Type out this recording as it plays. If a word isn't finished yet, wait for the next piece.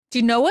Do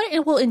you know what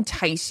it will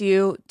entice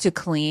you to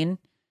clean?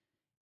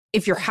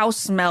 If your house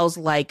smells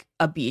like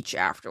a beach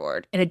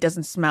afterward and it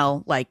doesn't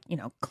smell like,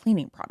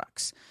 cleaning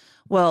products.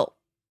 Well,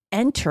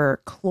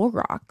 enter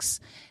Clorox.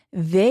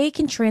 They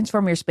can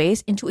transform your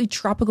space into a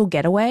tropical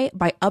getaway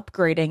by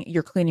upgrading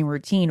your cleaning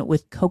routine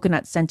with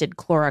coconut scented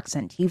Clorox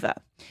Scentiva.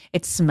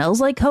 It smells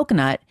like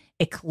coconut,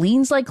 it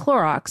cleans like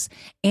Clorox,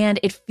 and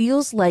it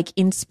feels like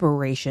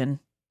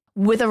inspiration.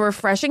 With a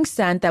refreshing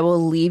scent that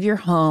will leave your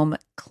home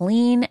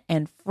clean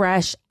and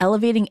fresh,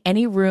 elevating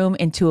any room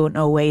into an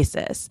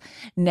oasis.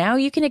 Now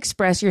you can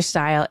express your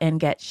style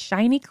and get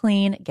shiny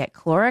clean. Get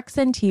Clorox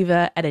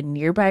Scentiva at a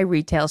nearby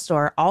retail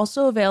store,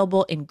 also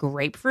available in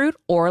grapefruit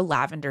or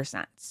lavender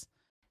scents.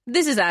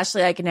 This is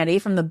Ashley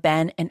Iconetti from the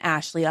Ben and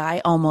Ashley I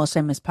Almost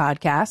Famous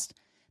podcast.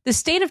 The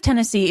state of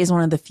Tennessee is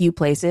one of the few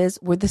places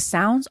where the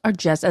sounds are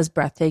just as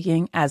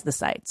breathtaking as the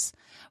sights.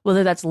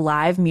 Whether that's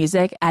live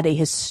music at a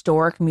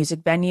historic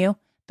music venue,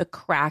 the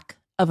crack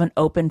of an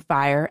open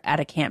fire at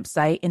a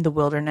campsite in the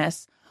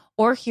wilderness,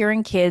 or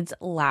hearing kids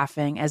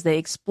laughing as they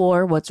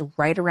explore what's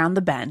right around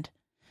the bend,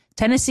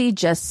 Tennessee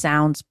just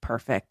sounds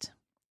perfect.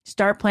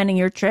 Start planning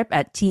your trip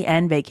at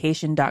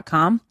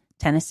tnvacation.com.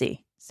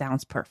 Tennessee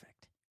sounds perfect.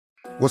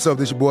 What's up,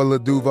 this your boy Lil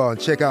Duval, and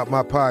check out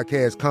my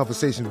podcast,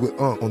 Conversations with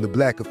Unc, on the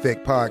Black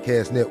Effect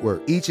Podcast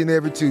Network. Each and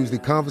every Tuesday,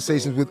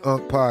 Conversations with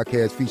Unc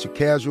podcast feature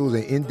casuals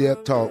and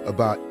in-depth talk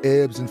about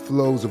ebbs and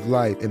flows of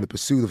life and the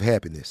pursuit of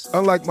happiness.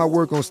 Unlike my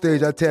work on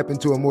stage, I tap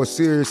into a more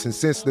serious and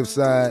sensitive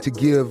side to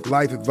give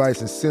life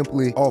advice and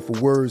simply offer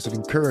words of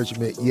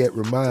encouragement, yet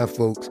remind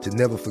folks to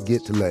never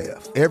forget to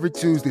laugh. Every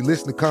Tuesday,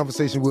 listen to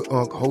Conversation with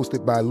Unc,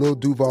 hosted by Lil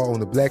Duval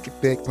on the Black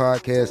Effect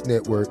Podcast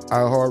Network,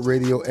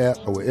 iHeartRadio app,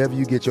 or wherever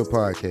you get your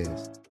podcasts.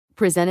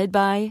 Presented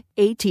by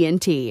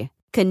AT&T.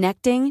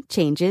 Connecting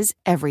changes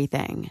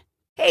everything.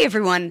 Hey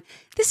everyone,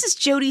 this is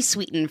Jody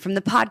Sweeten from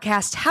the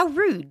podcast How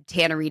Rude,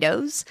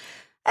 Tanneritos.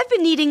 I've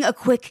been needing a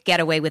quick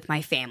getaway with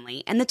my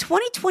family, and the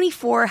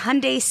 2024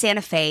 Hyundai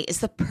Santa Fe is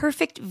the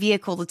perfect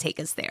vehicle to take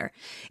us there.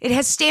 It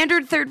has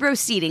standard third-row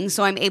seating,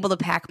 so I'm able to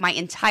pack my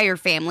entire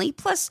family,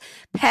 plus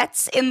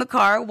pets, in the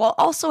car, while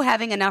also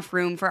having enough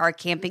room for our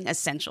camping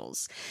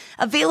essentials.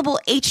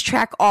 Available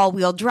H-Track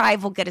all-wheel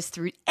drive will get us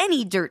through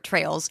any dirt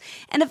trails,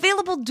 and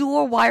available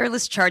dual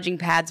wireless charging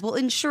pads will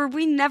ensure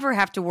we never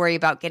have to worry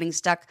about getting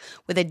stuck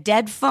with a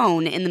dead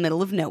phone in the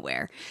middle of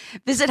nowhere.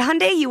 Visit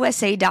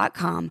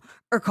HyundaiUSA.com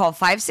or call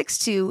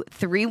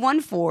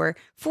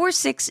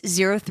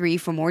 562-314-4603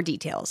 for more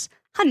details.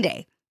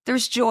 Hyundai,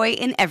 there's joy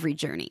in every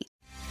journey.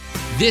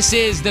 This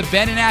is the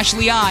Ben and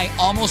Ashley I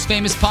Almost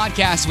Famous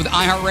podcast with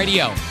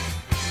iHeartRadio.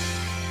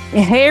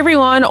 Hey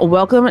everyone,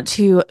 welcome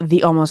to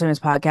the Almost Famous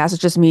podcast.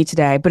 It's just me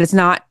today, but it's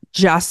not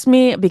just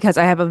me because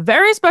I have a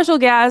very special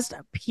guest.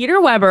 Peter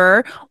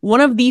Weber,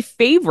 one of the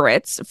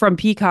favorites from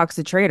Peacocks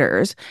to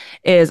Traders,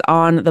 is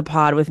on the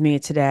pod with me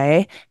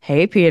today.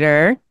 Hey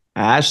Peter.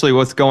 Ashley,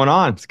 what's going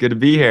on? It's good to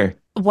be here.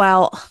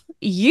 Well,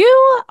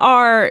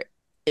 you're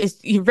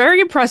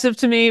very impressive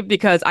to me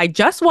because I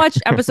just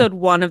watched episode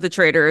 1 of The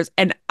Traders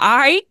and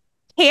I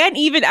can't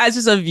even, as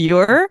just a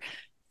viewer,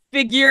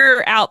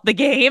 figure out the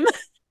game.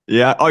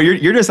 Yeah. Oh,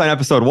 you're just on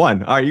episode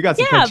 1. All right, you got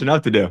some catching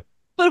up to do.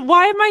 But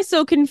why am I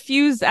so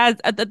confused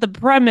at the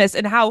premise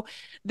and how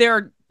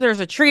there's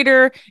a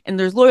trader and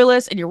there's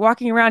loyalists and you're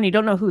walking around and you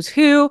don't know who's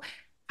who?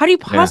 How do you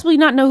possibly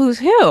not know who's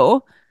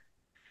who?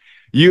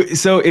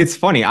 So it's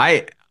funny.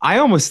 I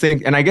almost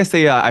think, and I guess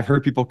I've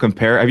heard people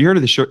compare. Have you heard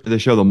of the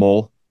show The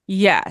Mole?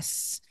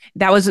 Yes,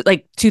 that was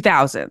like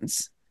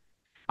 2000s.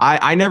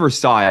 I never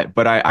saw it,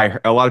 but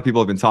a lot of people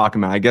have been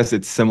talking about it. I guess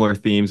it's similar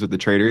themes with the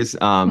traders.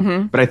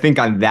 But I think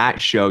on that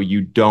show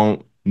you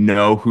don't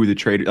know who the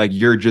trader, like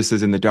you're just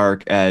as in the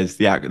dark as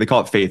they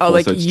call it faithful. Oh,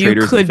 like so it's you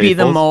traders could be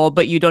the mole,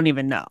 but you don't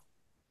even know.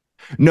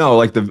 No,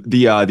 like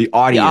the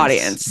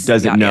audience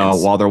doesn't know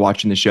while they're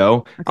watching the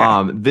show.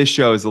 Okay. This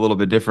show is a little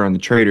bit different on the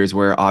traders,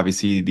 where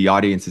obviously the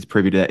audience is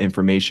privy to that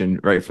information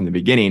right from the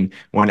beginning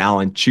when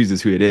Alan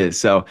chooses who it is.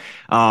 So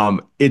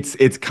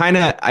it's kind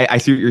of, I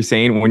see what you're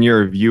saying. When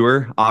you're a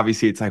viewer,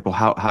 obviously it's like, well,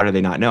 how do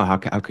they not know? How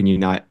can you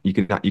not?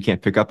 You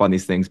can't pick up on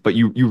these things, but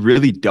you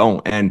really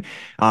don't. And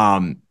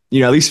at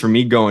least for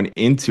me going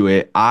into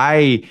it,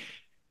 I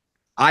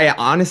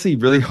honestly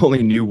really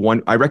only knew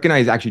one. I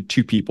recognized actually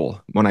 2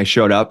 people when I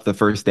showed up the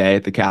first day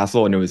at the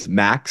castle, and it was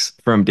Max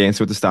from Dance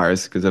with the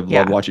Stars, because I've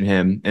loved watching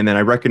him. And then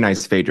I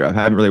recognized Phaedra. I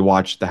haven't really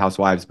watched The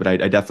Housewives, but I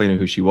definitely knew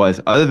who she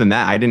was. Other than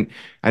that, I didn't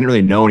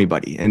really know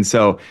anybody. And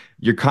so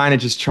you're kind of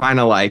just trying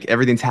to, like,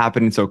 everything's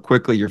happening so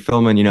quickly. You're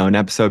filming, an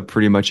episode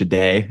pretty much a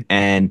day,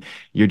 and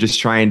you're just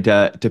trying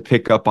to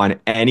pick up on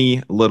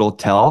any little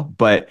tell.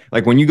 But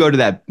like when you go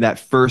to that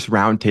first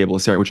round table,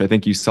 Sarah, which I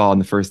think you saw in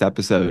the first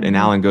episode, and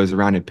Alan goes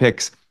around and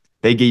picks,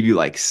 they gave you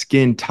like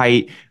skin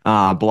tight,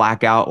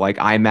 blackout, like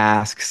eye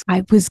masks.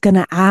 I was going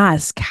to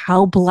ask,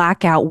 how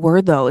blackout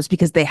were those?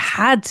 Because they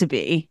had to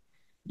be.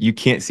 You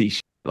can't see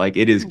Like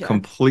it is Yeah.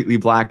 completely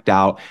blacked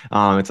out.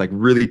 It's like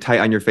really tight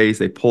on your face.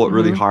 They pull it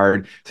really Hmm.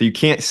 hard. So you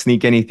can't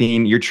sneak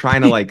anything. You're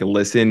trying to like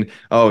listen.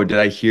 Oh, did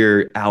I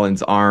hear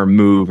Alan's arm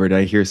move or did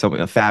I hear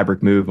something, a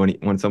fabric move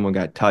when someone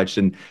got touched?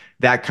 And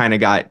that kind of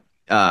got,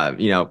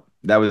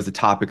 that was the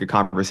topic of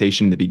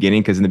conversation in the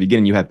beginning because in the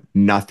beginning you have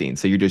nothing.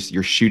 So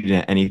you're shooting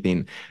at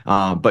anything.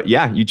 But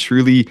yeah, you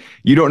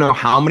don't know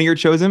how many are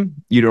chosen.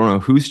 You don't know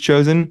who's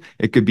chosen.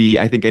 It could be,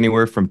 I think,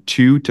 anywhere from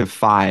 2 to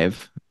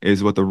 5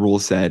 is what the rule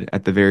said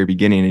at the very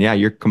beginning. And yeah,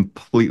 you're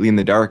completely in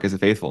the dark as a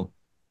faithful.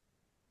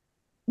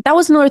 That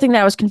was another thing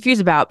that I was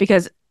confused about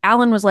because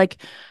Alan was like,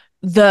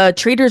 the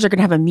traders are going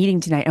to have a meeting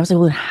tonight. I was like,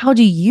 well, how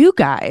do you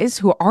guys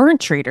who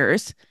aren't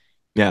traders,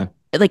 Yeah.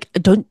 like,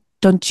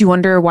 don't you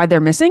wonder why they're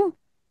missing?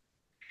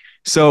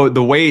 So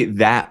the way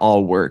that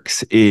all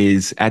works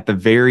is at the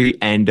very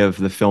end of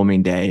the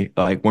filming day,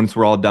 like once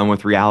we're all done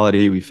with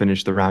reality, we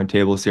finish the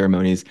roundtable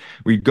ceremonies.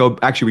 We go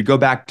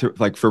back to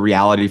like for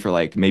reality for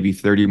like maybe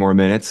 30 more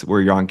minutes where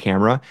you're on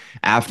camera.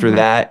 After Mhm.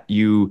 that,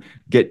 you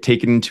get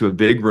taken into a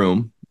big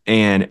room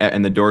and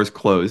the doors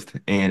closed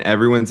and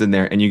everyone's in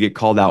there and you get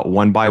called out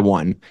one by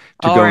one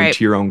to All go right,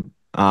 into your own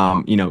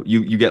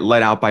you get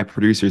let out by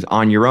producers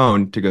on your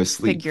own to go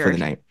sleep for the figured.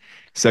 night.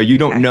 So you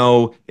don't Okay.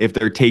 know if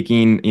they're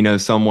taking,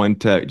 someone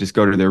to just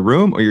go to their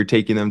room or you're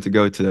taking them to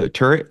go to the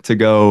turret to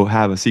go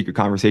have a secret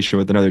conversation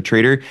with another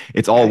trader.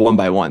 It's all Okay. one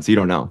by one, so you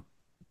don't know.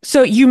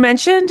 So you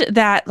mentioned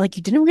that like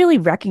you didn't really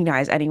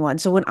recognize anyone.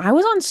 So when I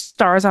was on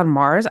Stars on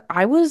Mars,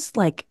 I was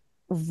like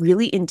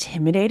really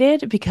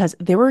intimidated because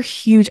they were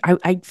huge.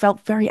 I felt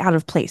very out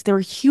of place. They were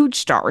huge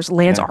stars.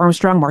 Lance Yeah.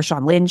 Armstrong,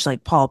 Marshawn Lynch,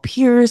 like Paul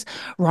Pierce,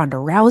 Ronda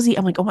Rousey.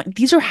 I'm like, oh my,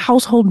 these are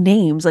household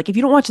names. Like if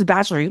you don't watch The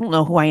Bachelor, you don't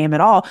know who I am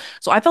at all.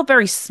 So I felt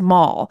very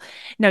small.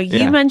 Now you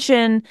Yeah.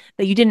 mentioned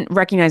that you didn't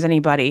recognize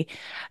anybody.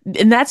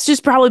 And that's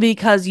just probably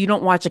because you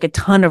don't watch like a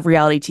ton of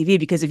reality TV.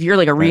 Because if you're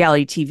like a Right.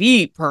 reality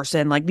TV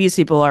person, like these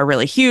people are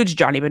really huge,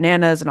 Johnny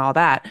Bananas and all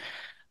that.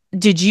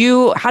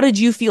 How did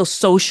you feel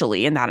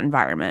socially in that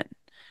environment?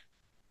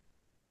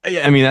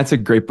 Yeah, I mean, that's a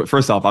great, but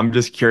first off, I'm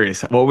just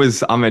curious. I'm a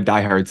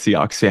diehard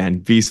Seahawks fan.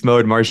 Beast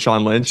mode,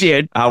 Marshawn Lynch.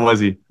 Dude, How was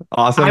he? I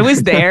Awesome.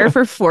 was there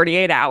for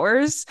 48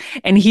 hours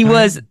and he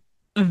was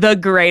the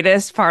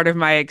greatest part of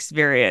my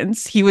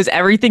experience. He was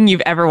everything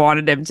you've ever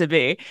wanted him to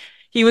be.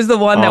 He was the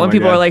one that Oh when my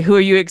people were God. like, who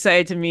are you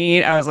excited to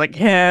meet? I was like,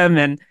 him.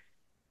 And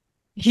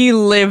he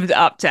lived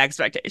up to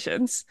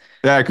expectations.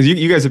 Yeah, because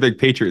you guys are big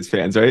Patriots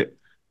fans, right?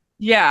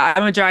 Yeah,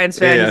 I'm a Giants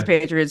Yeah, fan. He's a yeah.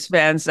 Patriots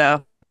fan.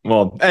 So,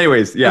 Well,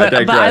 anyways, yeah, but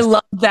I digress.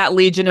 love that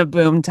Legion of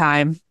Boom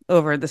time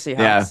over the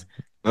Yeah, Seahawks.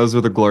 those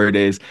were the glory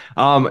days.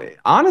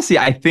 Honestly,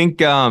 I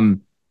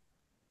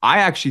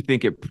actually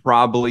think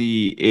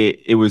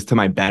it was to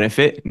my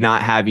benefit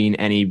not having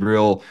any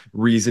real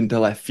reason to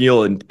let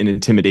feel an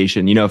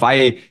intimidation. If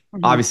I Mhm.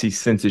 obviously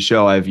since the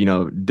show I've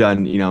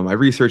done my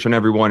research on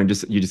everyone and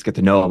just you just get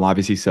to know them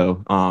obviously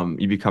so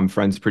you become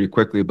friends pretty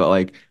quickly. But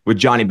like with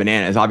Johnny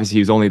Bananas, obviously he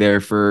was only there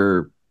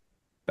for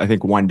I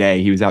think one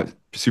day he was out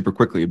super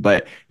quickly,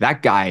 but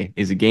that guy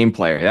is a game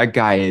player. That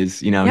guy is,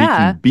 he can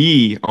Yeah.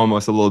 be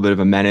almost a little bit of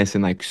a menace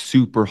and like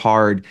super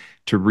hard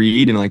to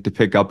read and like to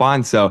pick up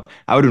on. So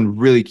I would have been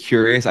really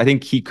curious. I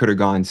think he could have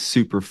gone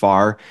super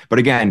far. But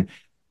again,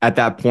 at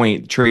that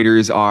point,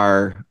 traders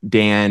are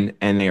Dan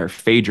and they are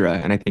Phaedra.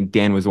 And I think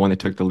Dan was the one that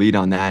took the lead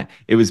on that.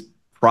 It was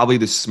probably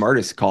the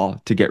smartest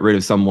call to get rid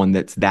of someone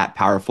that's that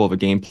powerful of a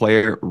game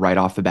player right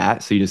off the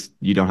bat. So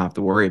you don't have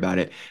to worry about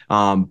it.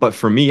 But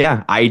for me,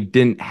 yeah, I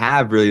didn't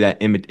have really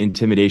that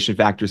intimidation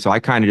factor. So I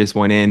kind of just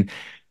went in,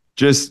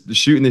 just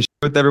shooting the shit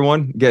with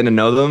everyone, getting to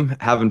know them,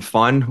 having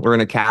fun. We're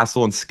in a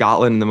castle in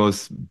Scotland, the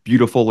most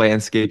beautiful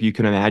landscape you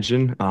can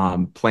imagine,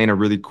 playing a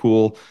really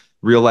cool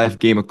real life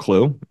game of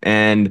Clue.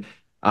 And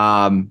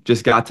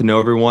just got to know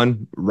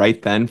everyone right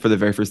then for the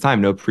very first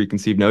time, no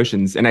preconceived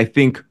notions. And I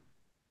think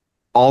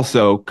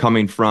also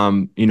coming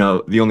from,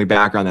 the only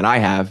background that I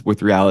have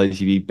with reality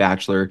TV,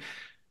 Bachelor,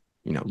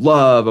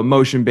 love,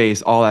 emotion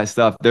based, all that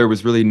stuff. There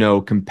was really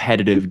no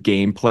competitive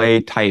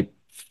gameplay type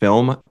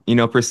film,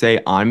 per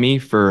se on me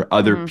for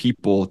other Mhm.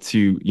 people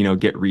to,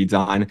 get reads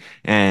on.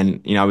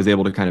 And, I was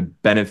able to kind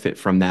of benefit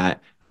from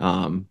that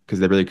because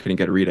they really couldn't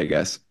get a read, I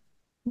guess.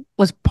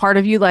 Was part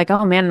of you like,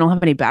 oh man, I don't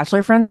have any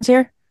Bachelor friends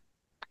here?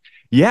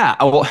 Yeah.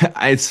 Well,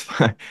 I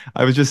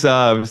was just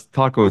I was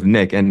talking with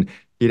Nick and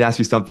he'd asked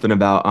me something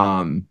about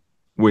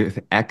with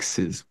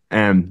exes.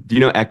 Do you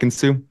know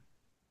Ekansu?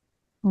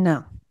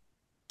 No.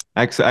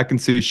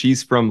 Ekansu,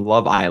 she's from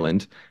Love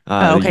Island,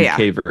 Oh, the okay, yeah.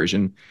 UK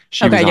version.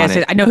 She was Okay, on yes,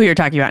 it. I know who you're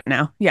talking about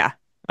now. Yeah.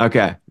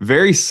 Okay,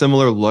 very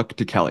similar look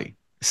to Kelly,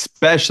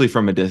 especially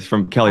from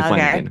Kelly Okay.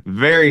 Flanagan.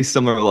 Very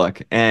similar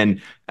look. And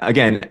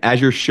again,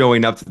 as you're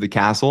showing up to the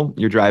castle,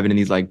 you're driving in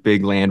these like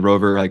big Land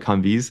Rover like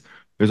Humvees.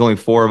 There's only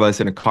four of us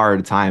in a car at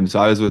a time. So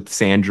I was with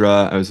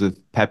Sandra, I was with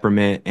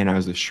Peppermint, and I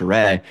was with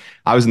Sheree.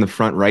 I was in the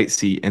front right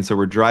seat, and so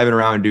we're driving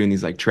around doing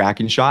these like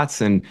tracking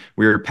shots, and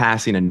we were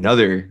passing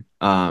another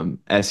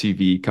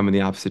SUV coming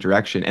the opposite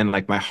direction, and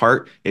like my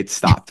heart it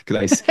stopped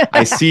because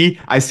I see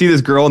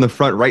this girl in the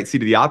front right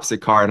seat of the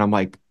opposite car, and I'm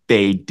like,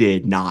 They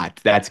did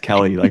not. That's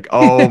Kelly. Like,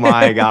 oh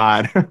my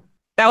God.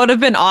 That would have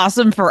been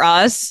awesome for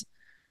us.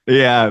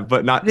 Yeah,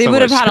 but not They so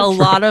would have much had a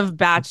lot of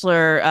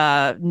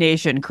Bachelor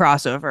Nation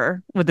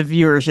crossover with the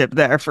viewership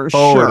there for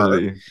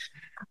sure.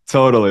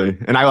 Totally.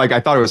 And I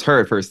thought it was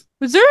her at first.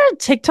 Was there a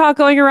TikTok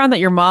going around that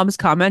your mom's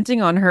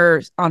commenting on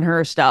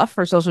her stuff,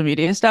 her social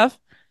media stuff?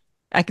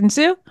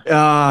 Ekin-Su?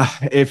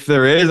 If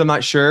there is, I'm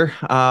not sure.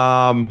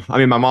 I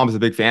mean, my mom's a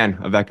big fan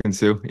of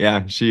Ekin-Su.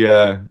 Yeah, she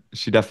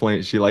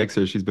definitely she likes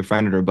her. She's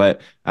befriended her, but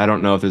I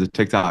don't know if there's a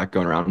TikTok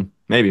going around.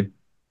 Maybe.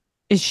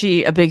 Is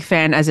she a big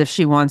fan as if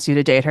she wants you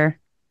to date her?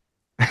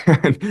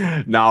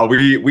 No,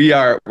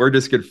 we're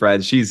just good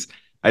friends. She's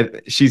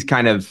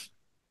kind of,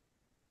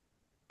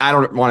 I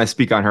don't want to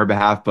speak on her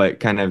behalf, but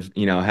kind of,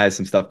 has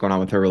some stuff going on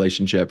with her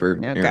relationship or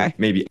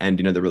maybe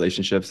ending of the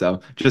relationship. So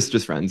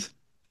just friends.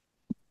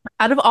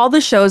 Out of all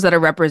the shows that are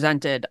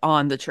represented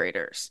on The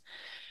Traitors,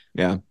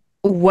 yeah,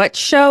 what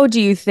show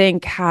do you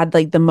think had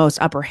like the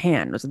most upper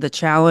hand? Was it The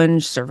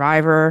Challenge,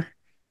 Survivor?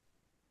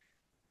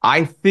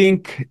 I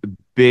think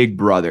Big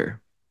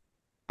Brother.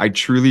 I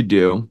truly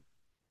do.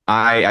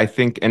 I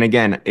think, and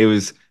again, it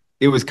was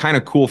kind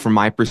of cool from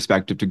my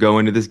perspective to go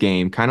into this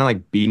game, kind of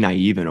like be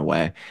naive in a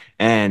way.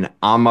 And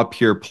I'm up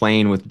here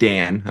playing with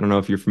Dan. I don't know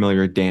if you're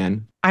familiar with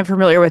Dan. I'm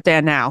familiar with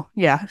Dan now.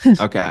 Yeah.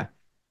 Okay.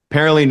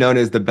 Apparently known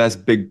as the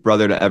best Big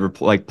Brother to ever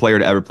player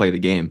to ever play the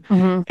game,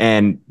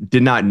 and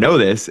did not know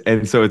this.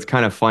 And so it's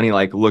kind of funny,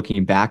 like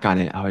looking back on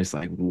it, I was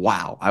like,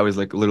 wow, I was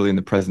like literally in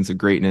the presence of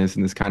greatness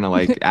and this kind of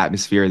like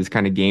atmosphere, this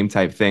kind of game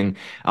type thing.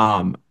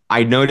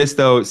 I noticed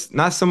though,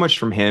 not so much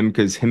from him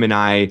because him and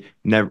I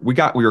we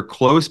were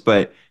close,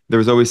 but there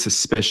was always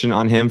suspicion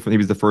on him. He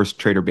was the first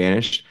traitor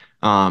banished.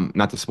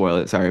 Not to spoil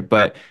it, sorry,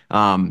 but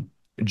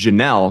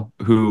Janelle,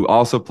 who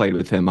also played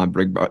with him on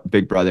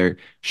Big Brother,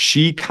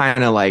 she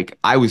kind of like,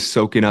 I was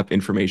soaking up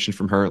information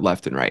from her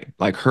left and right.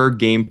 Like her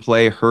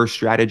gameplay, her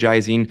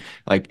strategizing,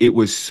 like it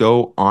was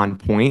so on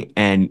point,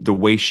 and the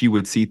way she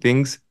would see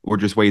things were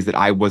just ways that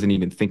I wasn't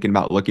even thinking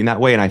about looking that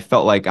way. And I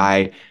felt like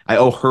I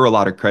owe her a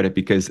lot of credit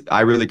because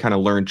I really kind of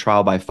learned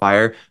trial by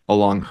fire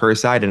along her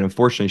side. And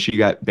unfortunately, she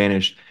got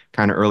banished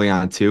kind of early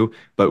on too.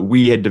 But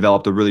we had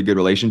developed a really good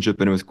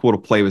relationship, and it was cool to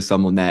play with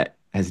someone that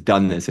has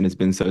done this and has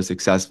been so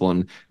successful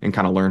and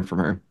kind of learn from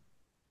her.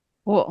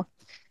 Cool.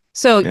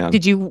 So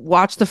Did you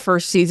watch the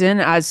first season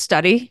as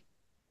study?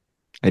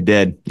 I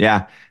did.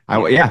 Yeah.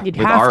 You'd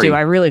have Ari. I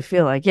really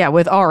feel like,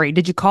 with Ari.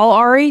 Did you call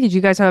Ari? Did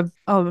you guys have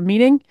a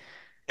meeting?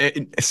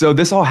 So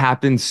this all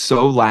happened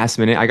so last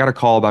minute. I got a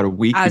call about a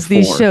week as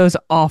before. These shows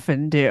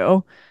often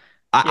do.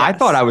 I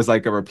thought I was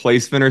like a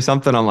replacement or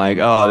something. I'm like,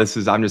 I'm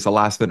just a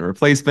last minute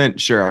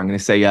replacement. Sure, I'm going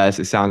to say yes.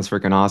 It sounds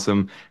freaking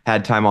awesome.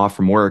 Had time off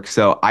from work.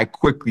 So I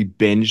quickly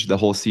binged the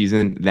whole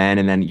season then.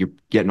 And then you're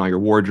getting all your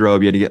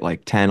wardrobe. You had to get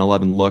like 10,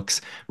 11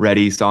 looks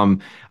ready. So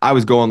I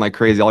was going like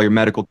crazy, all your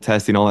medical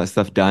testing, all that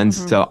stuff done.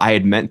 So I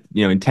had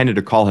intended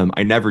to call him.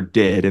 I never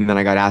did. And then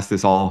I got asked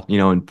this all,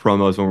 in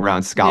promos when we're out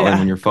in Scotland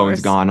when your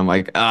phone's gone. I'm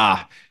like,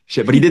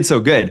 shit. But he did so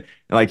good.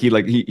 Like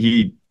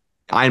he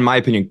in my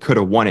opinion, could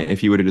have won it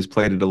if he would have just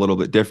played it a little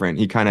bit different.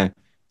 He kind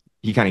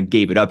of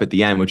gave it up at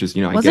the end, which is,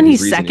 wasn't he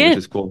second? Which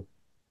is cool.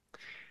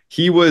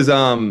 He was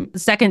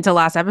second to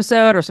last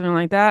episode or something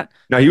like that.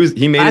 No,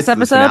 he made it to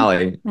the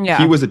finale. Yeah.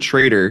 He was a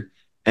traitor,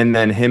 and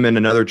then him and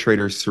another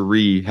traitor,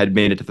 Suri, had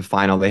made it to the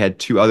final. They had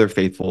two other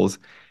faithfuls,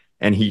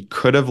 and he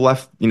could have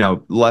left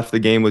the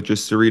game with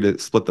just Suri to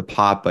split the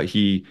pot, but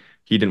he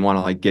didn't want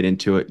to like get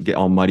into it, get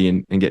all muddy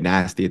and get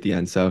nasty at the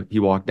end. So he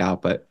walked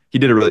out, but he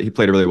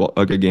played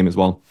a good game as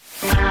well.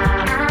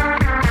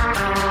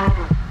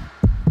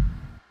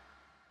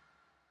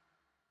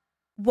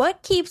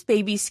 What keeps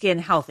baby skin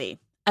healthy?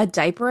 A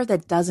diaper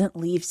that doesn't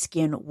leave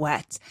skin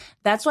wet.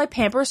 That's why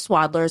Pampers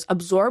Swaddlers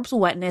absorbs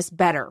wetness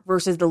better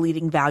versus the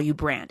leading value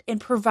brand and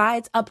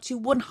provides up to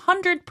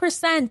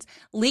 100%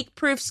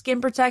 leak-proof skin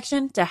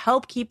protection to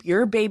help keep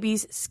your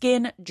baby's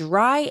skin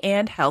dry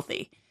and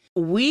healthy.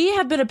 We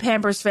have been a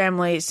Pampers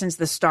family since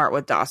the start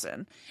with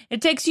Dawson.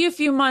 It takes you a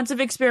few months of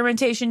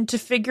experimentation to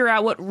figure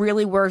out what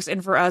really works,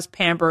 and for us,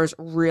 Pampers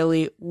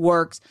really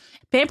works.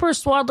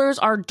 Pampers Swaddlers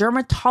are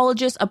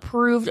dermatologist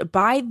approved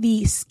by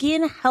the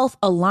Skin Health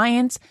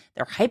Alliance.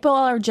 They're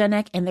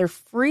hypoallergenic and they're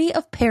free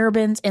of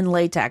parabens and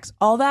latex.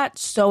 All that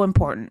so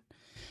important.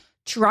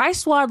 Try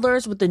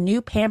Swaddlers with the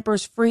new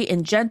Pampers Free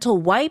and Gentle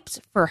wipes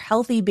for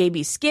healthy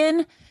baby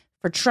skin.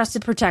 For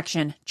trusted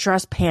protection,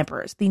 trust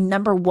Pampers, the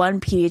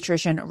 #1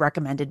 pediatrician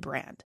recommended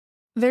brand.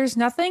 There's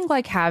nothing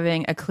like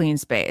having a clean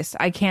space.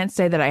 I can't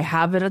say that I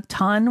have it a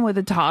ton with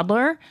a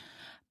toddler,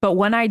 but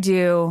when I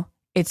do,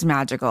 it's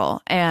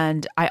magical.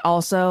 And I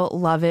also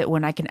love it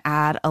when I can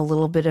add a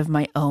little bit of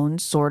my own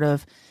sort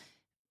of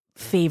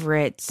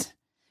favorite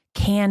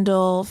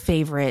candle,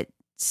 favorite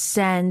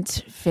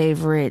scent,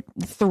 favorite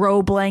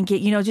throw blanket,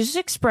 just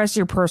express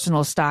your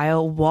personal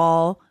style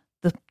while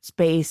the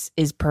space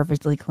is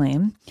perfectly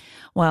clean.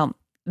 Well,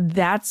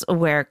 That's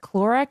where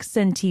Clorox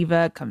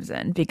Scentiva comes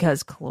in,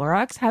 because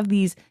Clorox have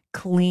these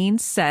clean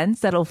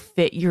scents that'll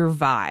fit your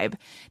vibe.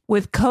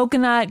 With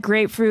coconut,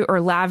 grapefruit, or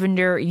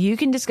lavender, you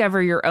can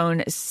discover your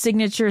own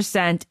signature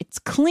scent. It's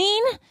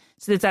clean,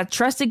 so it's that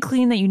trusted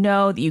clean that you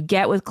know that you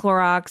get with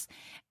Clorox,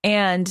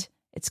 and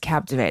it's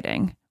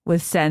captivating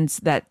with scents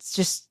that's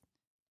just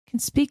can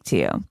speak to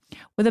you.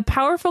 With a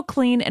powerful,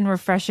 clean, and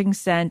refreshing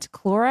scent,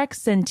 Clorox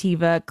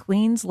Scentiva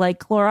cleans like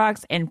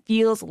Clorox and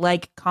feels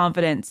like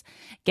confidence.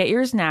 Get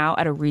yours now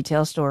at a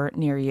retail store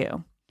near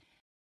you.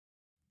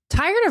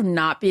 Tired of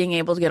not being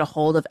able to get a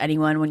hold of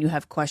anyone when you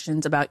have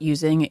questions about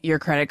using your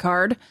credit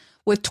card?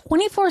 With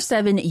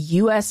 24/7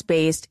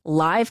 US-based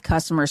live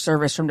customer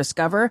service from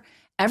Discover,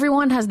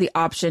 everyone has the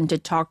option to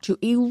talk to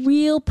a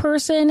real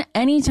person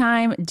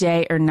anytime,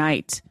 day or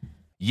night.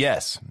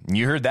 Yes,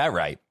 you heard that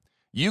right.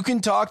 You can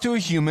talk to a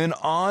human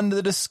on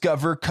the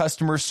Discover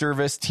customer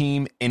service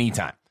team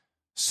anytime.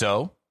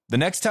 So, the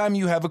next time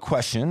you have a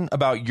question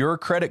about your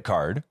credit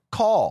card,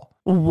 call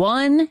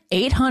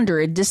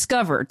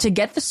 1-800-DISCOVER to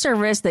get the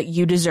service that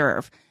you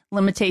deserve.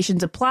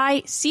 Limitations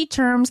apply. See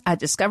terms at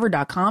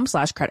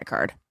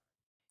discover.com/creditcard.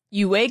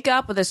 You wake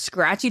up with a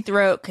scratchy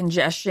throat,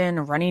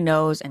 congestion, runny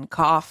nose, and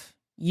cough.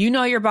 You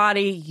know your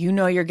body. You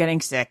know you're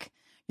getting sick.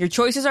 Your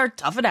choices are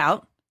tough it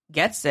out,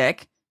 get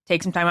sick,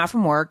 take some time out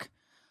from work,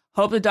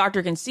 hope the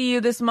doctor can see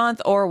you this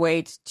month, or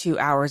wait 2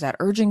 hours at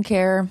urgent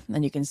care.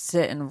 Then you can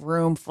sit in a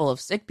room full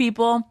of sick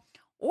people.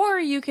 Or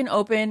you can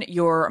open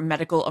your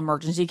medical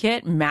emergency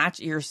kit, match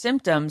your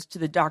symptoms to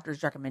the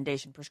doctor's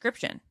recommendation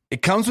prescription.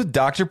 It comes with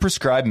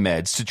doctor-prescribed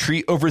meds to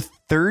treat over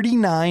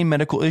 39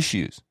 medical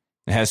issues.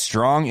 It has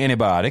strong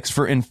antibiotics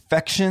for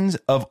infections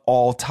of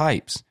all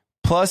types.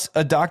 Plus,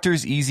 a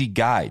doctor's easy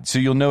guide, so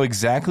you'll know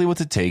exactly what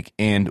to take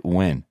and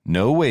when.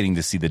 No waiting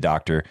to see the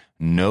doctor,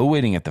 no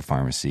waiting at the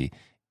pharmacy.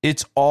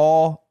 It's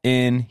all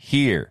in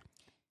here.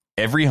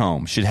 Every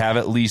home should have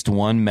at least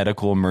one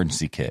medical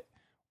emergency kit.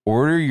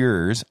 Order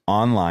yours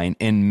online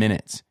in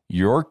minutes.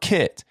 Your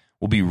kit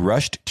will be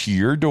rushed to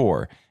your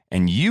door,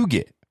 and you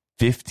get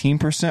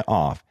 15%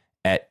 off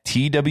at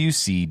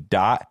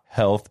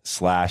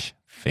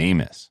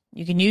twc.health/famous.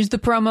 You can use the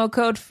promo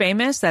code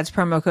FAMOUS. That's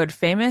promo code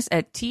FAMOUS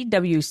at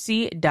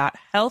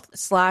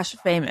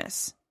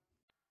twc.health/famous.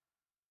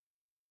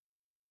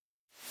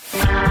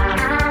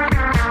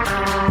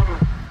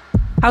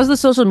 How's the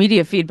social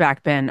media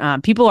feedback been?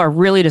 People are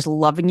really just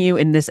loving you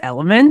in this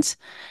element.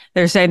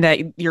 They're saying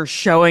that you're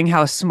showing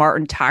how smart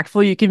and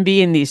tactful you can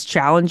be in these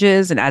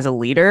challenges and as a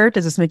leader.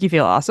 Does this make you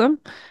feel awesome?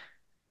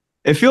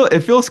 It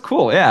feels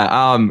cool.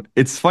 Yeah.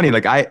 It's funny.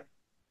 Like I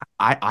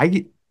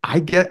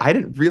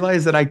didn't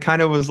realize that I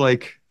kind of was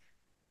like,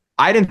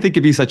 I didn't think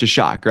it'd be such a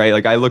shock, right?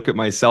 Like I look at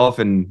myself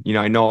and,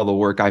 I know all the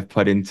work I've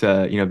put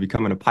into,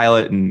 becoming a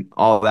pilot and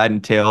all that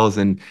entails,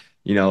 and,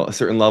 a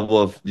certain level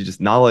of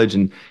just knowledge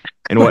and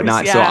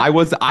whatnot. Yeah. So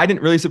I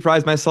didn't really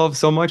surprise myself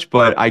so much,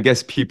 but I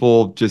guess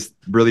people just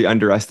really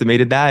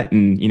underestimated that.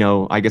 And,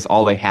 I guess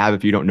all they have,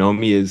 if you don't know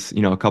me, is,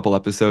 a couple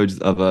episodes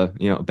of a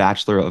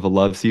Bachelor of a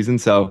Love season.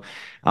 So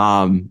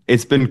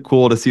it's been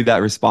cool to see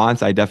that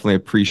response. I definitely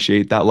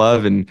appreciate that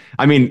love. And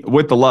I mean,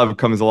 with the love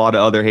comes a lot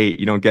of other hate.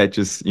 You don't get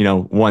just,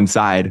 one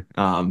side.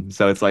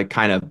 So it's like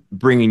kind of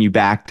bringing you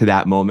back to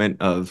that moment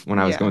of when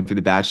I was going through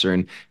the Bachelor,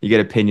 and you get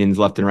opinions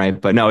left and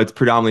right. But no, it's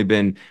predominantly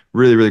been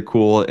really, really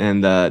cool.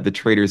 And the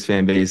Traders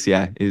fan base,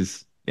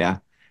 is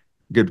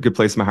good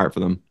place in my heart for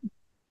them.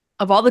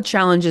 Of all the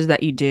challenges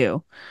that you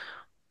do,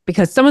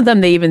 because some of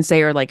them they even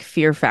say are like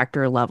fear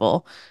factor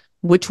level,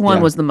 which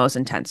one was the most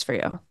intense for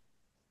you?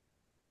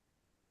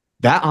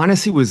 That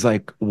honestly was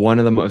like one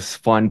of the most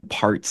fun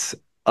parts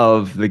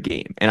of the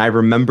game. And I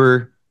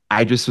remember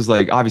I just was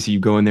like, obviously you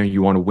go in there,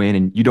 you want to win,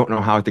 and you don't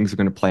know how things are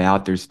going to play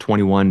out. There's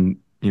 21,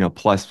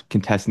 plus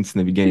contestants in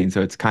the beginning.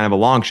 So it's kind of a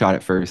long shot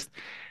at first.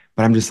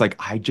 But I'm just like,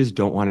 I just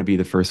don't want to be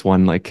the first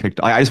one like kicked.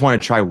 I just want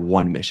to try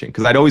one mission,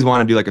 because I'd always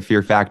want to do like a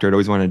fear factor. I'd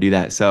always want to do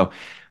that. So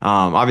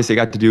obviously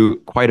I got to do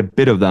quite a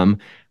bit of them.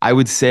 I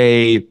would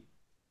say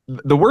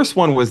the worst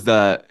one was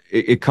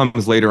it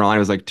comes later on. It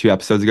was like 2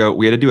 episodes ago.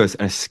 We had to do an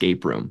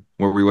escape room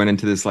where we went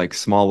into this like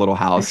small little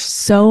house. They're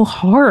so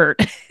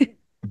hard.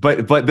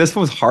 but this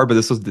one was hard, but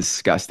this was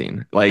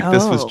disgusting. Like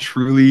this was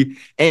truly,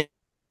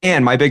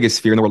 and my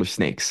biggest fear in the world is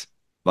snakes.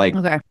 Like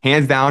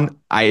hands down,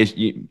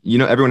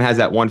 everyone has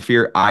that one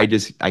fear. I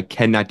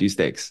cannot do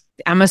snakes.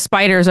 I'm a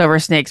spiders over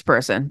snakes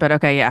person, but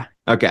okay. Yeah.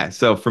 Okay.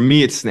 So for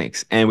me, it's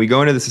snakes. And we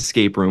go into this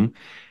escape room.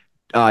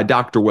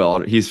 Dr.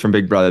 Will, he's from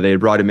Big Brother. They had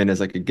brought him in as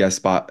like a guest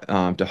spot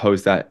to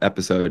host that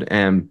episode.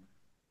 And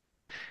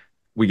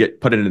we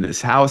get put into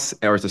this house,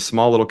 or it's a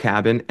small little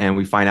cabin, and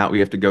we find out we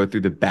have to go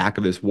through the back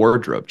of this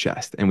wardrobe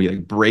chest, and we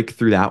like break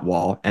through that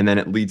wall, and then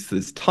it leads to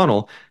this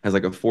tunnel, has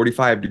like a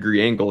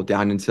 45-degree angle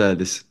down into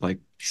this like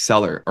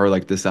cellar, or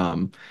like this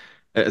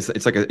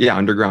it's like a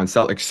underground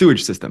cell, like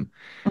sewage system.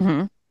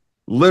 Mm-hmm.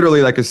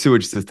 Literally like a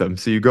sewage system.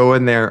 So you go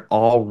in there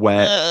all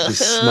wet,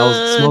 just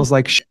smells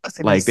like shit.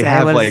 Like they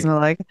have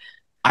like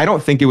I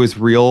don't think it was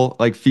real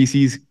like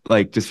feces,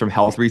 like just from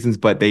health reasons,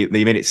 but they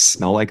made it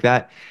smell like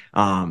that.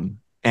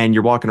 and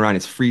you're walking around,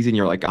 it's freezing,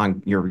 you're like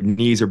on your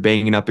knees are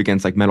banging up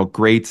against like metal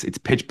grates, it's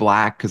pitch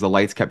black because the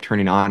lights kept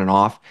turning on and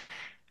off.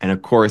 And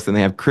of course, then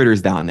they have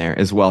critters down there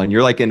as well. And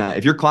you're like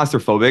if you're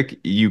claustrophobic,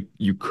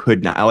 you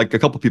could not. Like a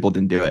couple people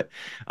didn't do it.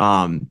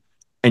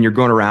 And you're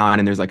going around,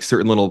 and there's like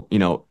certain little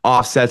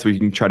offsets where you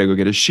can try to go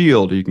get a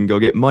shield, or you can go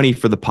get money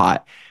for the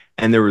pot.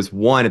 And there was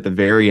one at the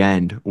very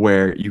end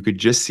where you could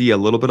just see a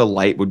little bit of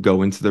light would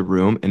go into the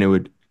room, and it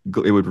would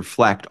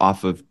reflect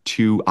off of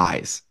two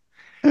eyes.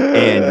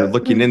 And you're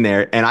looking in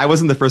there, and I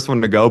wasn't the first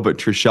one to go, but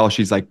Trishelle,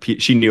 she's like,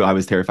 she knew I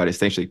was terrified of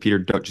snakes. She's like, Peter,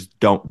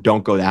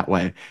 don't go that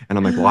way. And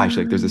I'm like, why? She's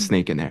like, there's a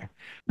snake in there.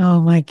 Oh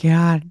my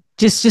God.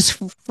 Just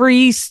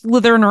free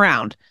slithering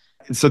around.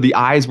 So the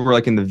eyes were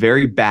like in the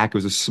very back. It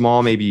was a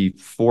small, maybe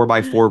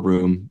 4x4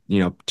 room,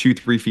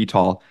 2-3 feet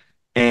tall.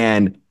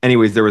 And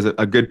anyways, there was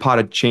a good pot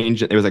of change.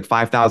 There was like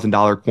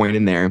 $5,000 coin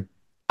in there.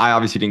 I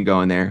obviously didn't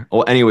go in there.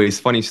 Well, anyways,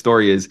 funny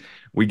story is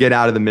we get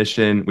out of the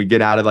mission, we get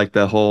out of like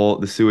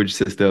the sewage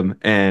system,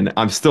 and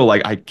I'm still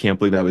like, I can't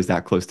believe I was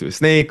that close to a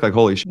snake. Like,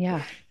 holy shit.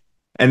 Yeah.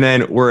 And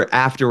then we're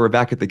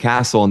back at the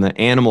castle, and the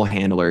animal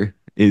handler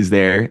is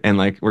there, and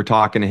like we're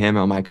talking to him.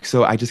 I'm like,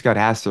 so I just got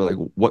asked, so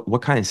like,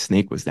 what kind of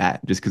snake was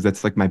that? Just because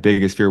that's like my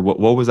biggest fear. What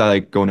was I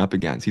like going up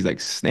against? He's like,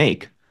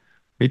 snake.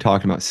 What are you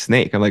talking about?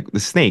 Snake? I'm like, the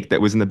snake that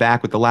was in the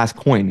back with the last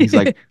coin. He's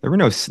like, there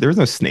was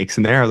no snakes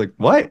in there. I was like,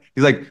 what?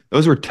 He's like,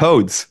 those were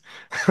toads.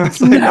 I was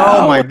like,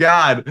 oh my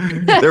God.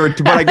 There were,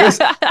 but I guess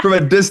from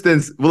a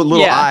distance,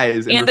 little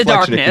eyes and the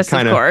darkness,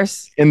 of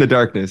course. In the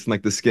darkness, and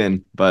like the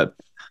skin. But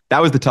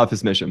that was the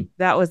toughest mission.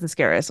 That was the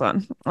scariest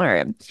one. All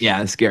right.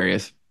 Yeah, the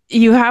scariest.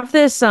 You have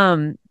this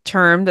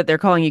term that they're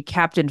calling you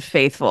Captain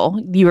Faithful.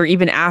 You were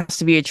even asked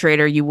to be a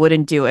traitor. You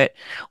wouldn't do it.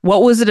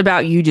 What was it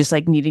about you just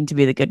like needing to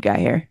be the good guy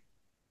here?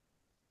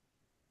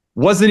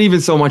 Wasn't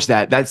even so much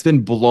that's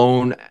been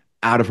blown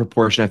out of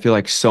proportion. I feel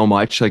like so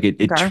much like it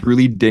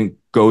truly didn't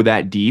go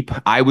that deep.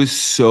 I was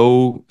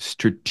so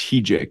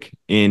strategic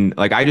in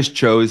like, I just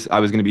chose, I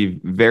was going to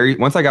be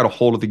once I got a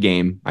hold of the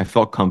game, I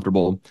felt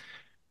comfortable.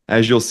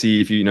 As you'll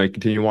see, if you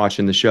continue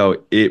watching the show,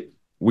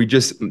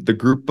 the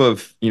group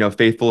of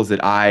faithfuls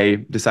that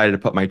I decided to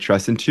put my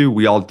trust into,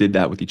 we all did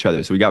that with each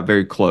other. So we got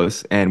very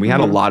close, and we had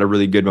a lot of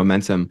really good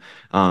momentum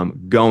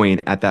going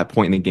at that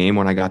point in the game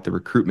when I got the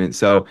recruitment.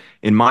 So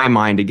in my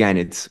mind, again,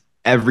 it's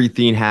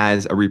everything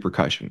has a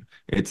repercussion.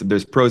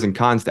 There's pros and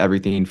cons to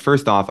everything.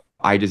 First off,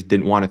 I just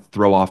didn't want to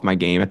throw off my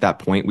game at that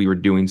point. We were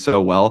doing so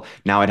well.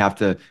 Now I'd have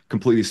to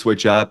completely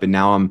switch up, and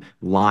now I'm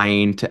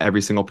lying to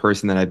every single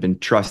person that I've been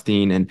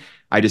trusting. And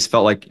I just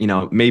felt like,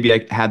 maybe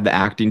I had the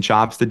acting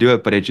chops to do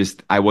it, but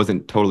I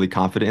wasn't totally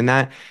confident in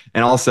that.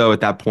 And also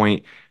at that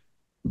point,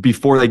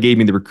 before they gave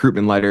me the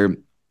recruitment letter,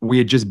 we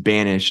had just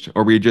banished,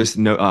 or we had just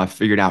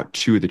figured out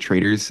 2 of the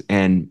traitors.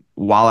 And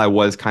while I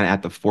was kind of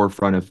at the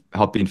forefront of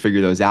helping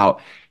figure those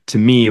out, to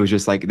me, it was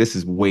just like, this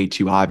is way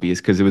too obvious,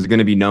 because it was going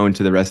to be known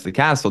to the rest of the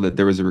castle that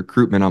there was a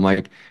recruitment. I'm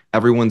like,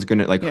 everyone's going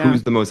to like,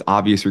 who's the most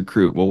obvious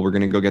recruit? Well, we're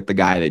going to go get the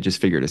guy that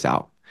just figured us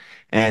out.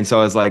 And so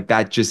I was like,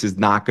 that just is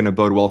not going to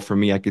bode well for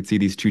me. I could see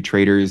these 2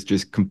 traitors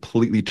just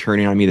completely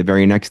turning on me the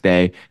very next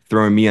day,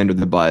 throwing me under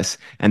the bus,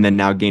 and then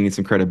now gaining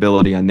some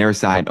credibility on their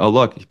side. Oh,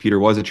 look, Peter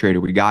was a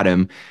traitor. We got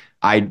him.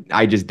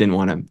 I just didn't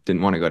want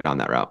to go down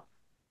that route.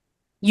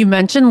 You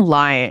mentioned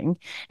lying,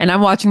 and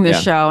I'm watching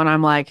this show, and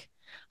I'm like,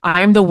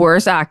 I'm the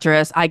worst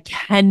actress. I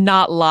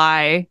cannot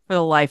lie for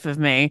the life of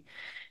me.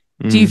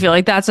 Do you feel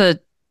like that's a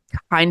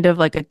kind of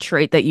like a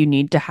trait that you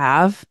need to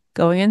have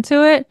going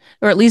into it?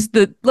 Or at least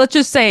let's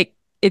just say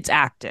it's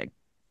acting.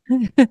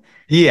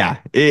 Yeah,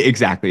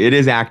 exactly. It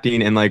is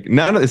acting. And like,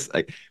 none of this,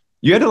 like,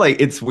 you had to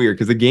like, it's weird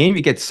because the game,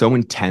 it gets so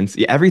intense.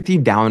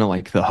 Everything down to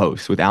like the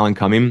host with Alan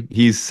Cumming.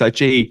 He's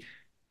such a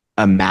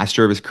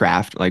master of his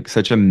craft, like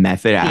such a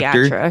method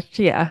actor.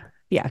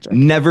 Theatric.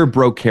 Never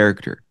broke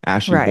character,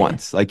 Ashley,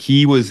 once. Like,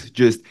 he was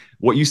just,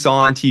 what you saw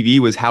on TV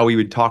was how he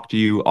would talk to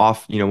you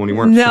off, when we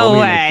weren't filming.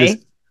 Way. Like,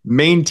 just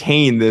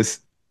maintain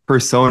this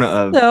persona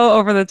of so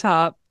over the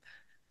top,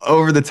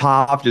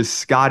 just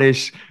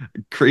Scottish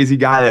crazy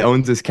guy that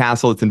owns this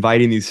castle. That's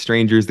inviting these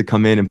strangers to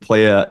come in and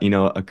play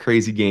a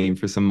crazy game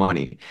for some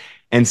money.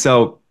 And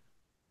so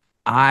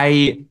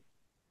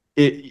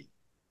it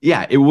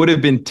would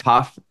have been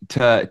tough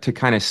to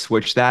kind of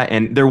switch that.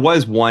 And there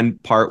was one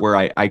part where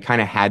I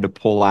kind of had to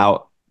pull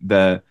out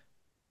the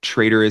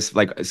traitorous,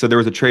 like, so there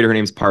was a traitor, her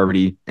name's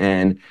Parvati,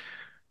 and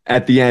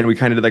at the end we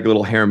kind of did like a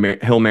little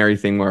Hail Mary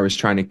thing where I was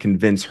trying to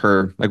convince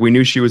her, like, we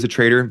knew she was a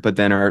traitor, but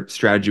then our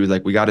strategy was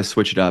like, we got to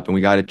switch it up, and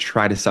we got to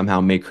try to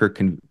somehow make her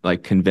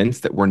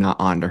convinced that we're not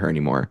on to her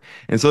anymore.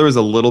 And so there was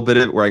a little bit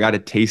of it where I got a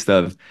taste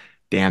of,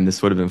 damn,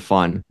 this would have been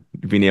fun,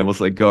 being able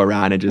to like go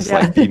around and just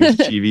like be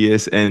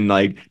mischievous and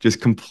like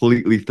just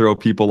completely throw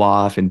people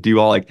off and do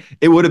all, like,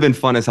 it would have been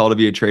fun as hell to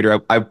be a traitor.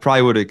 I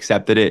probably would have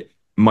accepted it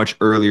much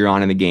earlier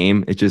on in the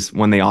game. It just,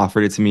 when they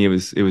offered it to me,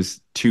 it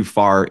was too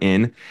far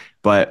in.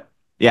 But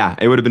yeah,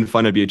 it would have been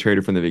fun to be a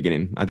traitor from the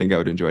beginning. I think I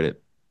would have enjoyed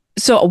it.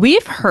 So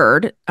we've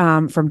heard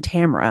from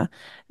Tamara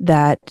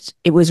that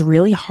it was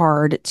really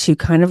hard to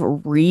kind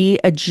of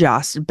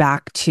readjust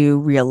back to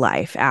real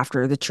life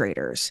after the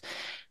Traitors.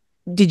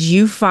 Did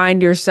you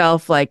find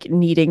yourself like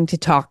needing to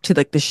talk to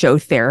like the show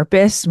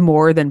therapist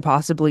more than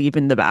possibly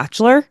even The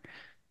Bachelor?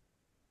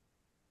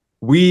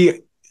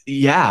 We,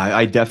 yeah,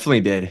 I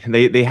definitely did.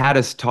 They had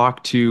us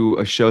talk to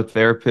a show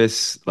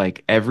therapist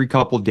like every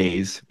couple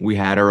days. We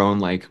had our own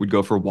like we'd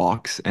go for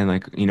walks and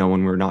like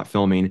when we're not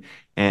filming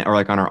and or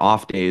like on our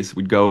off days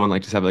we'd go and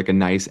like just have like a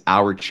nice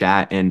hour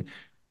chat and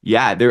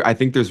yeah, there I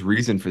think there's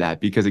reason for that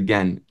because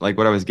again, like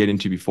what I was getting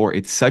to before,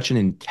 it's such an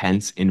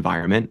intense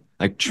environment,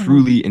 like Mhm.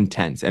 truly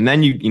intense. And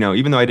then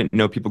even though I didn't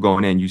know people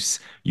going in,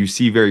 you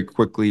see very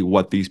quickly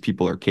what these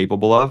people are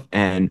capable of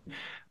and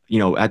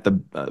at the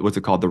what's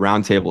it called, the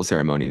round table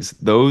ceremonies.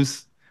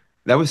 Those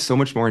that was so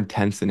much more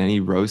intense than any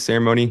rose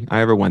ceremony I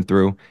ever went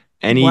through.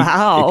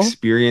 Wow.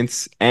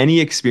 Any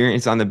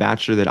experience on The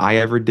Bachelor that I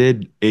ever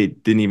did,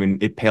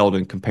 it paled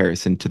in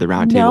comparison to the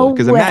round table. No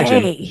Because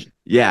imagine, way.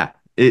 yeah,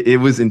 it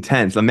was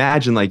intense.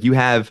 Imagine like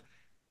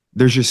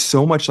there's just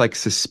so much like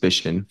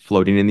suspicion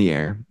floating in the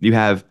air. You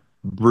have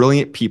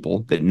brilliant people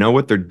that know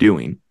what they're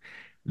doing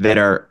that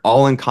are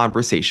all in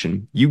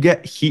conversation. You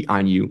get heat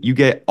on you. You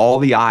get all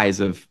the eyes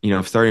of,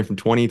 starting from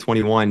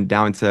 2021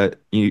 down to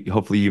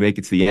hopefully you make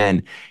it to the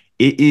end.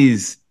 It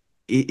is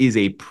it is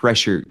a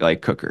pressure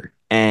like cooker.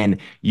 And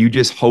you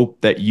just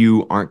hope that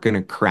you aren't going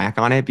to crack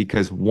on it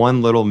because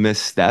one little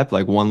misstep,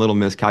 like one little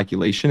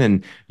miscalculation,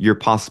 and your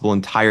possible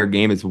entire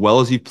game, as well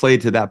as you've played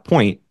to that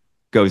point,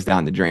 goes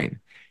down the drain.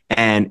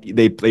 And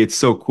they play it's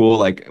so cool.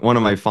 Like one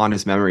of my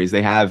fondest memories,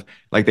 they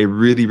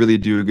really, really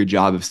do a good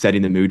job of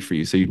setting the mood for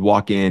you. So you'd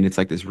walk in, it's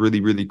like this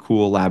really, really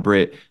cool,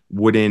 elaborate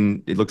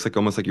wooden, it looks like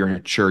almost like you're in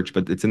a church,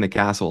 but it's in the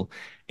castle.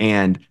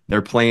 And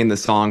they're playing the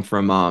song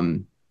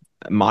from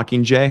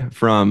Mockingjay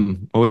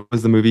from what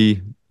was the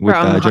movie with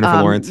From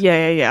Jennifer Lawrence?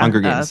 yeah. Hunger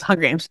Games.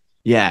 Hunger Games.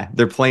 Yeah,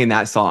 they're playing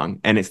that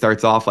song and it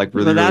starts off like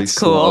really, Well, really that's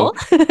cool.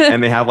 slow.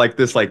 And they have like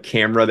this like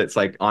camera that's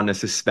like on a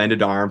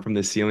suspended arm from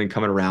the ceiling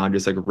coming around,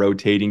 just like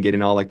rotating,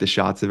 getting all like the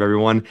shots of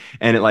everyone.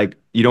 And it like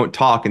you don't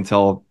talk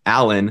until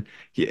and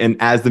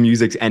as the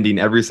music's ending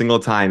every single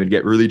time, it'd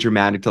get really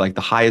dramatic to like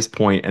the highest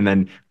point, and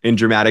then in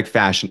dramatic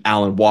fashion,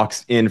 Alan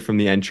walks in from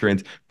the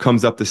entrance,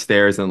 comes up the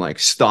stairs and like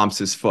stomps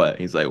his foot.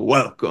 He's like,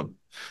 "Welcome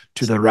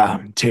to the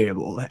round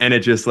table." And it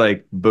just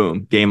like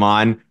boom, game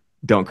on,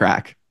 don't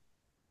crack.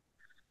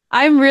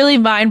 I'm really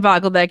mind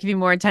boggled that it could be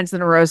more intense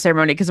than a rose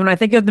ceremony because when I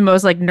think of the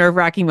most like nerve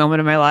wracking moment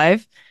of my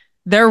life,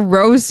 they're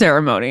rose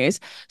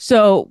ceremonies.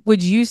 So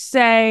would you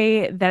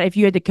say that if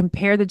you had to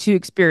compare the two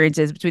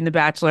experiences between The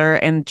Bachelor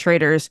and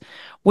Traitors,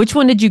 which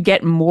one did you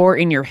get more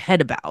in your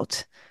head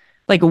about?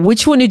 Like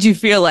which one did you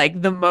feel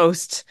like the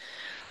most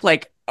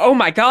like, oh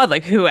my God,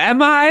 like who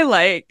am I?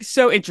 Like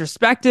so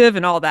introspective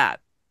and all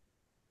that.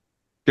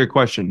 Good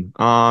question.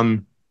 I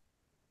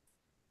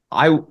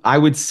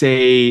would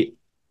say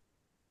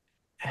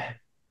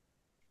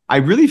I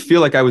really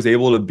feel like I was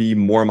able to be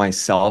more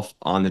myself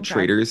on the Okay.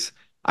 traders.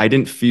 I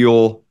didn't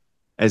feel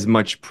as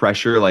much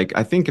pressure. Like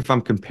I think if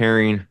I'm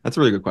comparing, that's a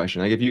really good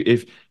question. Like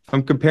if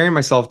I'm comparing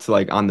myself to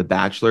like on The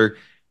Bachelor,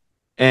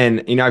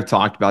 and I've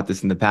talked about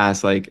this in the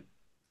past, like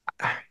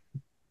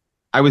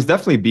I was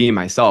definitely being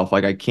myself.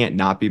 Like I can't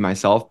not be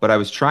myself, but I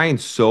was trying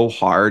so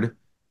hard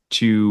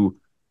to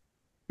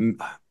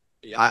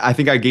I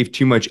think I gave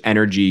too much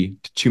energy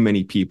to too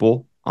many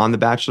people on The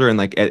Bachelor, and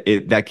like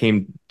that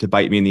came to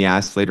bite me in the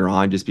ass later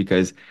on, just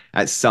because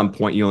at some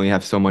point you only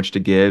have so much to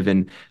give,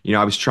 and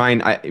I was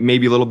trying,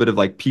 maybe a little bit of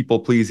like people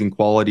pleasing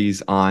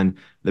qualities on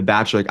The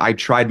Bachelor. Like I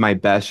tried my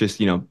best,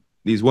 just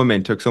these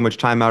women took so much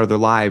time out of their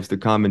lives to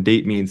come and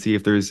date me and see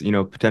if there's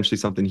potentially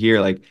something here.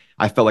 Like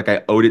I felt like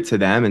I owed it to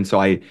them, and so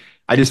I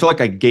just felt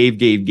like I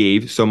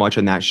gave so much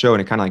on that show,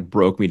 and it kind of like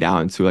broke me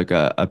down to like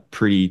a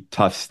pretty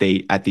tough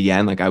state at the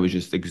end. Like I was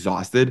just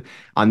exhausted.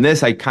 On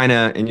this, I kind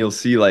of, and you'll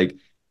see like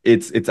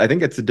it's I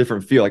think it's a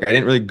different feel. Like I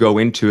didn't really go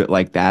into it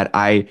like that.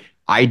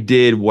 I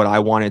did what I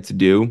wanted to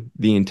do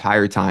the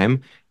entire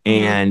time,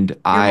 Mm-hmm. and You're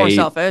more I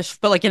selfish,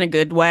 but like in a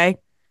good way.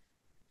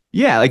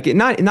 yeah, like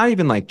not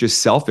even like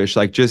just selfish,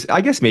 like just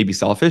I guess maybe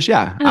selfish.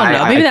 Yeah, I don't know.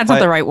 I Maybe that's not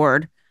the put right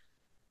word.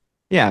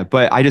 yeah,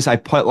 but I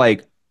put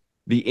like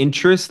the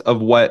interest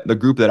of what the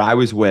group that I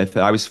was with,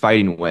 that I was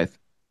fighting with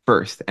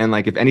first. And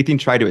like if anything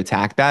tried to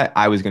attack that,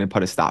 I was going to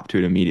put a stop to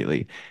it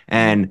immediately.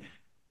 Mhm. And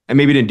I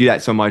maybe didn't do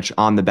that so much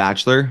on The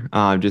Bachelor,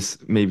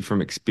 just maybe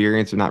from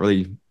experience or not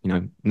really,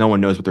 no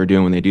one knows what they're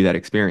doing when they do that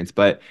experience.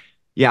 But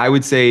yeah, I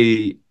would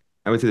say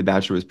The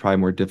Bachelor was probably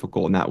more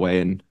difficult in that way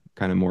and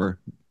kind of more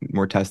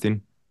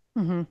testing.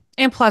 Hmm.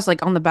 And plus,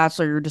 like on The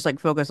Bachelor, you're just like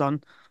focused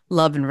on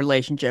love and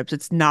relationships.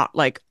 It's not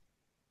like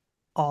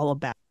all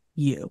about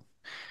you.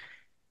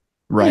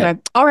 Right.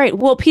 Anyway, all right.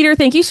 Well, Peter,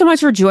 thank you so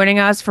much for joining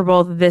us for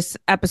both this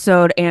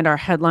episode and our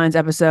headlines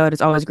episode.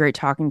 It's always great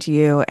talking to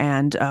you.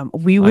 And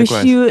we wish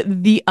Likewise. you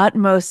the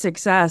utmost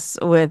success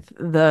with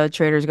the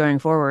traders going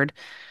forward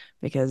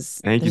because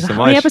Thank you there's so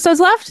how many much.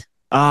 episodes left?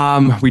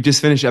 We just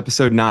finished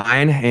episode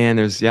 9 and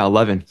there's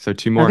 11. So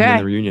two more and then Okay.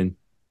 the reunion.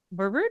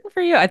 We're rooting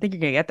for you. I think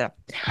you're going to get there.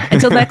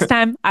 Until next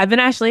time, I've been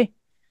Ashley.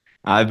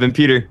 I've been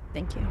Peter.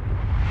 Thank you.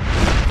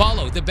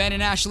 Follow the Ben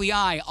and Ashley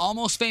I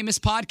Almost Famous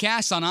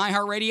podcast on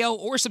iHeartRadio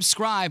or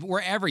subscribe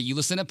wherever you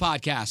listen to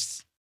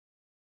podcasts.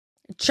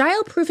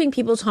 Childproofing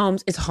people's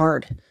homes is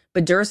hard,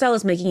 but Duracell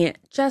is making it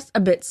just a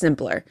bit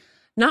simpler.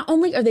 Not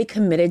only are they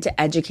committed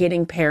to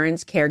educating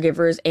parents,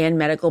 caregivers, and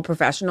medical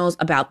professionals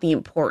about the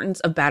importance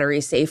of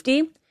battery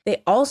safety,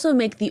 they also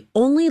make the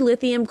only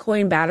lithium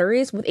coin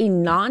batteries with a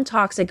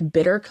non-toxic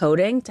bitter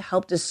coating to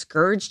help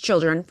discourage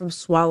children from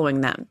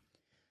swallowing them.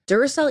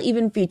 Duracell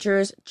even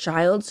features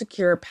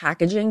child-secure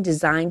packaging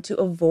designed to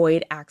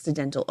avoid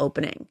accidental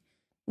opening.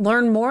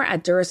 Learn more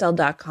at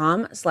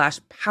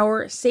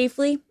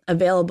Duracell.com/powersafely,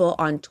 available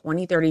on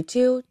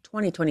 2032,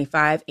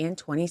 2025, and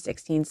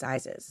 2016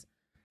 sizes.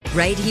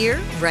 Right here,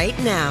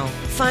 right now.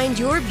 Find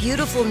your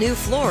beautiful new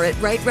floor at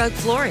Right Rug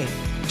Flooring.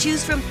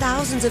 Choose from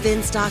thousands of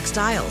in-stock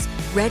styles,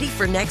 ready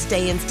for next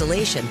day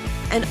installation,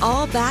 and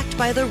all backed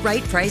by the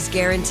right price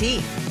guarantee.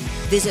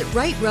 Visit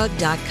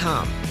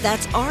rightrug.com.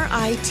 That's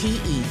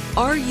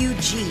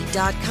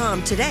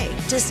RITERUG.com today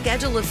to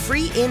schedule a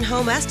free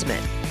in-home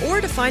estimate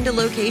or to find a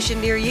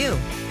location near you.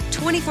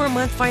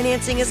 24-month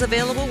financing is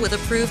available with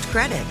approved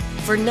credit.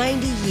 For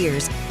 90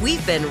 years,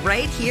 we've been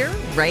right here,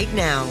 right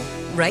now.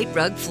 Right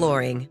Rug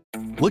Flooring.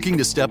 Looking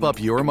to step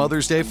up your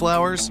Mother's Day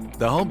flowers?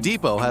 The Home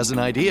Depot has an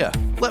idea.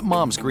 Let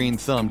Mom's green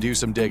thumb do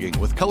some digging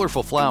with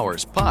colorful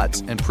flowers,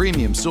 pots, and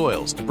premium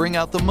soils to bring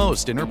out the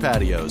most in her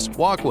patios,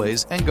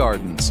 walkways, and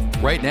gardens.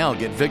 Right now,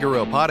 get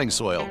Vigoro potting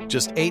soil,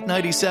 just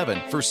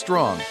 $8.97 for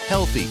strong,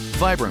 healthy,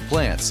 vibrant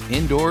plants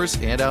indoors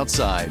and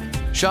outside.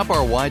 Shop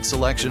our wide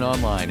selection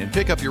online and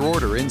pick up your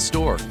order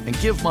in-store and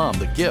give Mom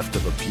the gift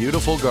of a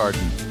beautiful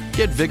garden.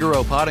 Get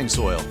Vigoro potting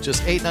soil,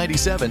 just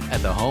 $8.97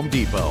 at the Home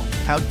Depot.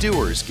 How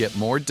doers get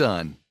more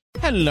done.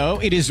 Hello,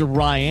 it is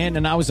Ryan,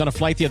 and I was on a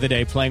flight the other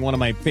day playing one of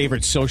my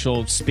favorite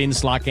social spin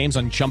slot games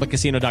on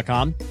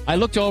ChumbaCasino.com. I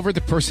looked over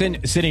the person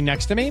sitting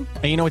next to me,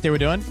 and you know what they were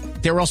doing?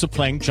 They were also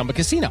playing Chumba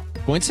Casino.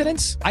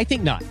 Coincidence? I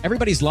think not.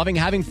 Everybody's loving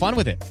having fun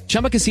with it.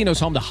 Chumba Casino is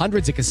home to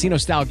hundreds of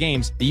casino-style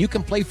games that you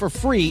can play for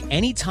free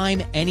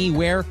anytime,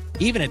 anywhere,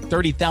 even at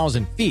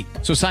 30,000 feet.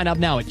 So sign up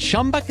now at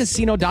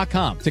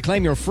ChumbaCasino.com to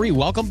claim your free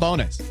welcome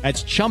bonus.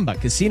 That's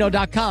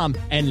ChumbaCasino.com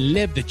and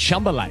live the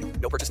Chumba life.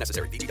 No purchase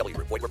necessary. VGW.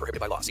 Void where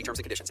prohibited by law. See terms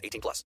and conditions. 18+.